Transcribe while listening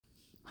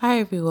Hi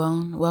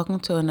everyone, welcome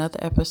to another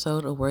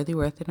episode of Worthy,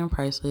 Worth It, and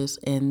Priceless.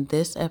 In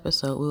this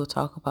episode, we will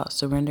talk about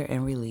surrender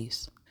and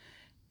release.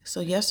 So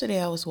yesterday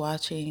I was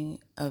watching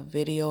a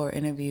video or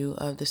interview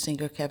of the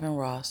singer Kevin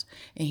Ross,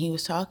 and he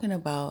was talking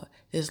about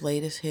his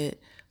latest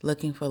hit,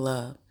 Looking for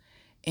Love.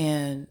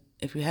 And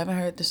if you haven't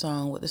heard the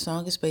song, what the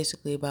song is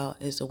basically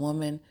about is a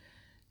woman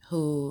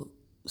who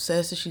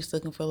says that she's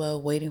looking for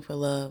love, waiting for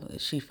love.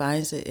 She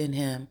finds it in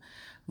him,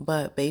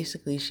 but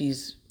basically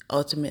she's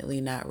ultimately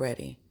not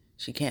ready.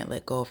 She can't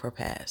let go of her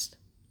past.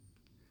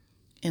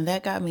 And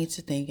that got me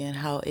to thinking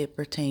how it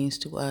pertains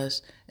to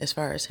us as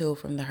far as heal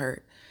from the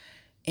hurt.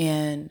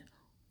 And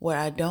what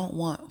I don't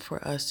want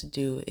for us to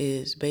do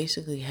is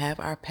basically have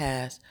our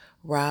past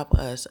rob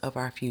us of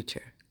our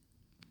future.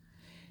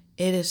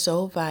 It is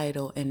so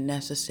vital and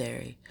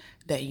necessary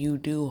that you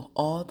do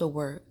all the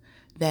work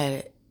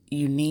that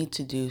you need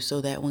to do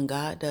so that when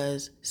God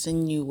does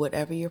send you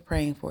whatever you're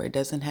praying for, it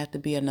doesn't have to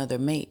be another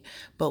mate,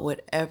 but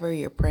whatever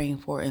you're praying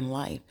for in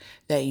life,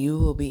 that you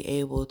will be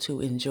able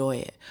to enjoy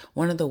it.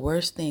 One of the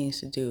worst things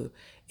to do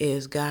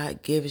is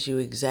God gives you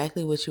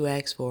exactly what you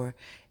asked for,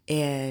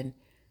 and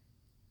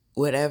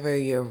whatever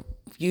your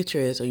future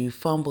is, or you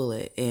fumble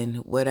it, and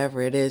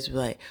whatever it is,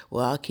 like,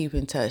 well, I'll keep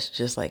in touch,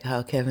 just like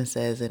how Kevin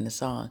says in the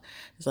song.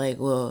 It's like,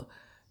 well,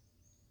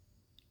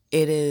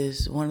 it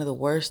is one of the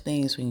worst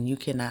things when you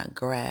cannot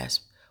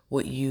grasp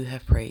what you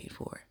have prayed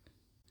for.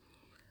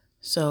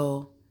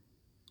 So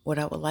what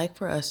I would like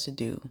for us to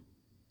do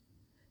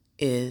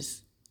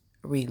is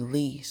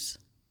release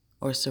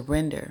or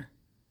surrender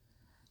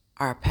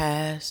our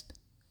past,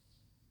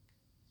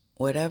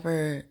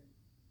 whatever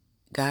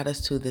got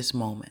us to this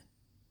moment.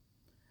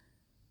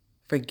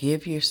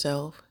 Forgive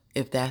yourself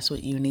if that's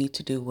what you need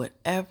to do,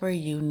 whatever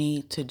you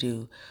need to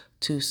do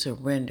to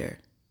surrender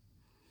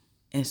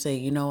and say,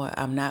 you know what,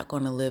 I'm not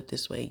going to live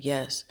this way.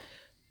 Yes,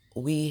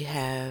 we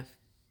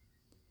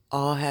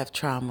all have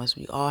traumas.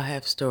 We all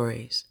have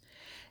stories.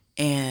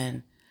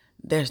 And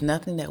there's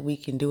nothing that we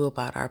can do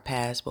about our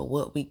past, but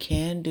what we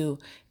can do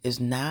is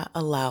not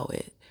allow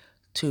it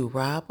to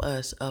rob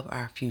us of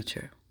our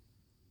future.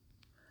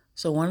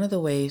 So one of the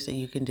ways that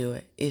you can do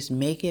it is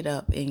make it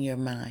up in your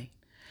mind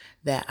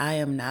that I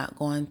am not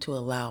going to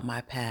allow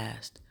my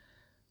past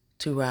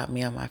to rob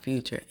me of my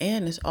future.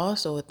 And it's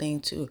also a thing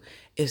too,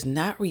 is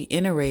not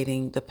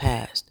reiterating the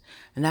past.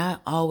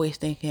 Not always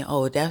thinking,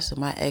 oh, that's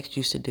what my ex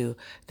used to do.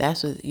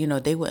 That's what,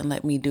 they wouldn't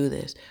let me do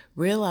this.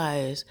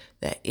 Realize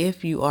that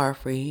if you are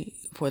free,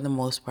 for the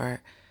most part,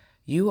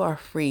 you are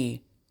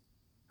free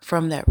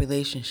from that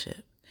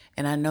relationship.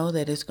 And I know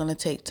that it's going to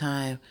take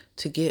time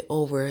to get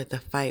over the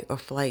fight or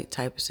flight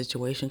type of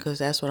situation, because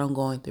that's what I'm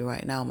going through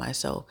right now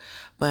myself.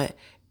 But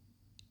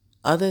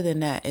other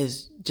than that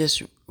is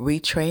just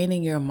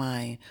retraining your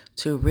mind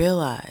to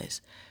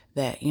realize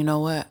that, you know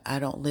what, I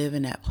don't live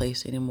in that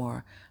place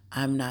anymore.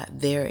 I'm not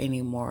there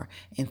anymore.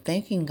 And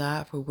thanking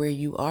God for where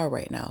you are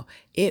right now.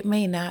 It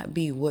may not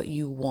be what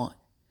you want,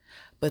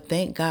 but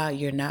thank God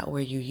you're not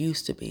where you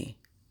used to be.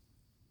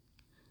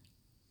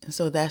 And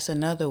so that's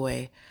another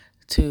way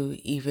to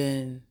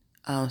even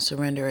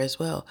surrender as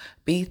well.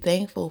 Be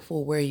thankful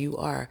for where you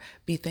are.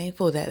 Be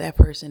thankful that that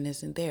person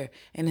isn't there.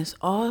 And it's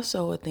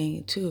also a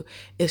thing too,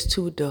 is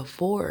to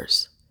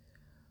divorce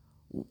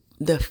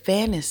the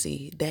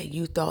fantasy that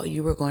you thought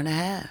you were going to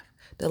have,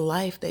 the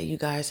life that you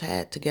guys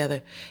had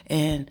together,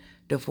 and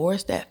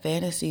divorce that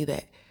fantasy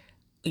that,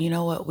 you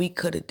know what, we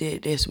could have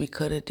did this, we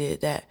could have did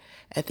that.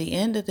 At the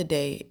end of the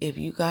day, if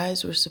you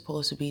guys were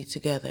supposed to be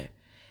together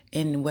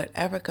in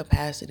whatever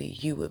capacity,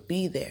 you would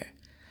be there.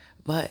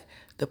 But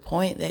the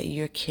point that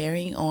you're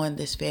carrying on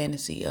this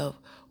fantasy of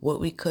what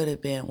we could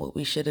have been, what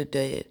we should have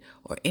did,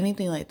 or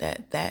anything like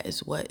that, that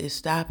is what is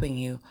stopping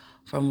you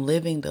from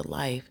living the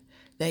life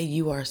that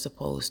you are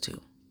supposed to.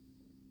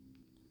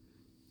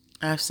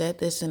 I've said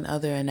this in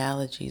other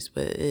analogies,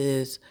 but it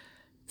is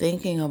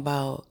thinking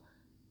about,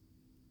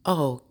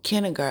 oh,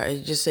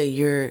 kindergarten, just say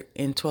you're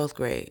in 12th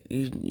grade,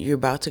 you're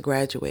about to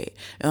graduate.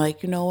 And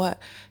like, you know what?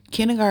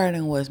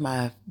 Kindergarten was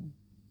my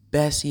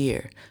best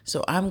year.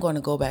 So I'm going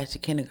to go back to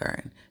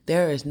kindergarten.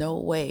 There is no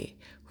way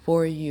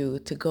for you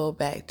to go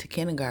back to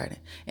kindergarten.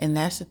 And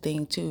that's the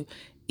thing too,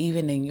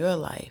 even in your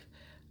life.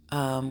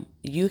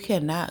 You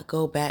cannot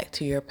go back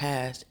to your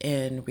past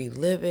and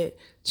relive it,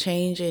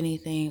 change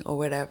anything or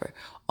whatever.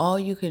 All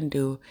you can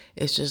do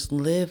is just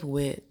live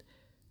with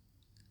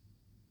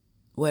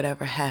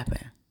whatever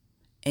happened.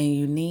 And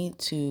you need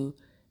to,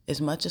 as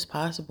much as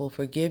possible,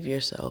 forgive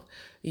yourself.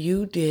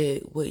 You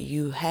did what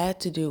you had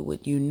to do,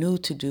 what you knew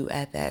to do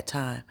at that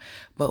time.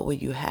 But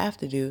what you have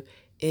to do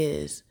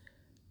is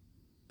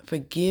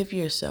forgive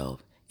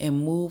yourself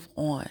and move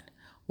on.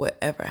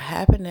 Whatever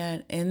happened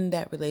in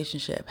that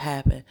relationship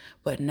happened,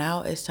 but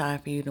now it's time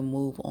for you to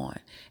move on.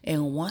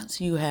 And once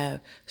you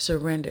have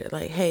surrendered,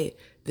 like, hey,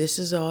 this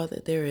is all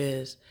that there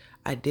is.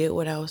 I did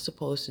what I was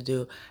supposed to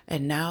do,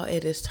 and now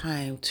it is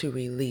time to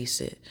release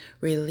it.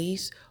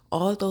 Release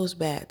all those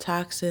bad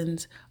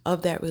toxins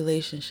of that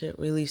relationship,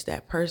 release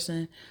that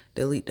person,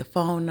 delete the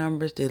phone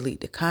numbers,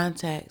 delete the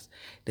contacts,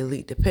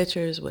 delete the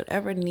pictures,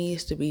 whatever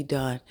needs to be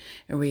done,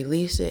 and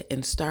release it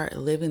and start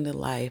living the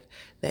life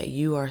that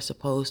you are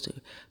supposed to.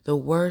 The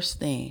worst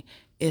thing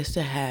is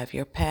to have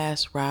your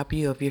past rob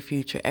you of your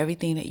future,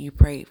 everything that you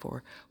prayed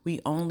for.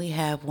 We only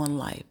have one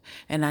life.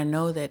 And I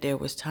know that there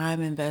was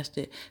time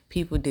invested.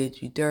 People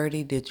did you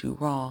dirty, did you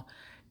wrong.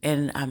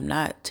 And I'm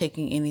not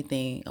taking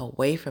anything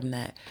away from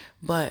that.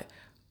 But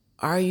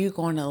are you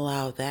going to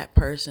allow that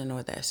person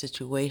or that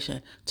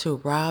situation to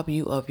rob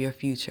you of your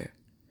future?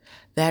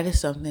 That is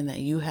something that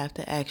you have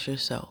to ask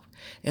yourself.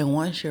 And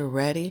once you're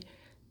ready,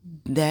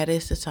 that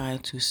is the time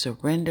to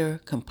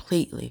surrender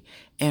completely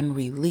and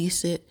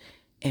release it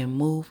and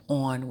move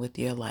on with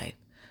your life.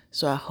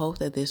 So I hope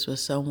that this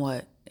was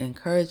somewhat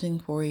encouraging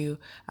for you.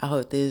 I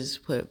hope this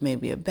put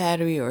maybe a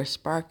battery or a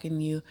spark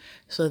in you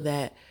so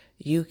that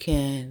you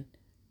can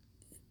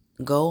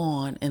go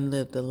on and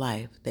live the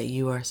life that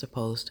you are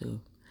supposed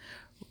to.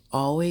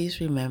 Always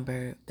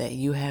remember that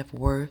you have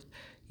worth,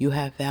 you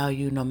have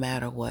value no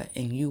matter what,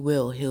 and you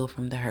will heal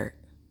from the hurt.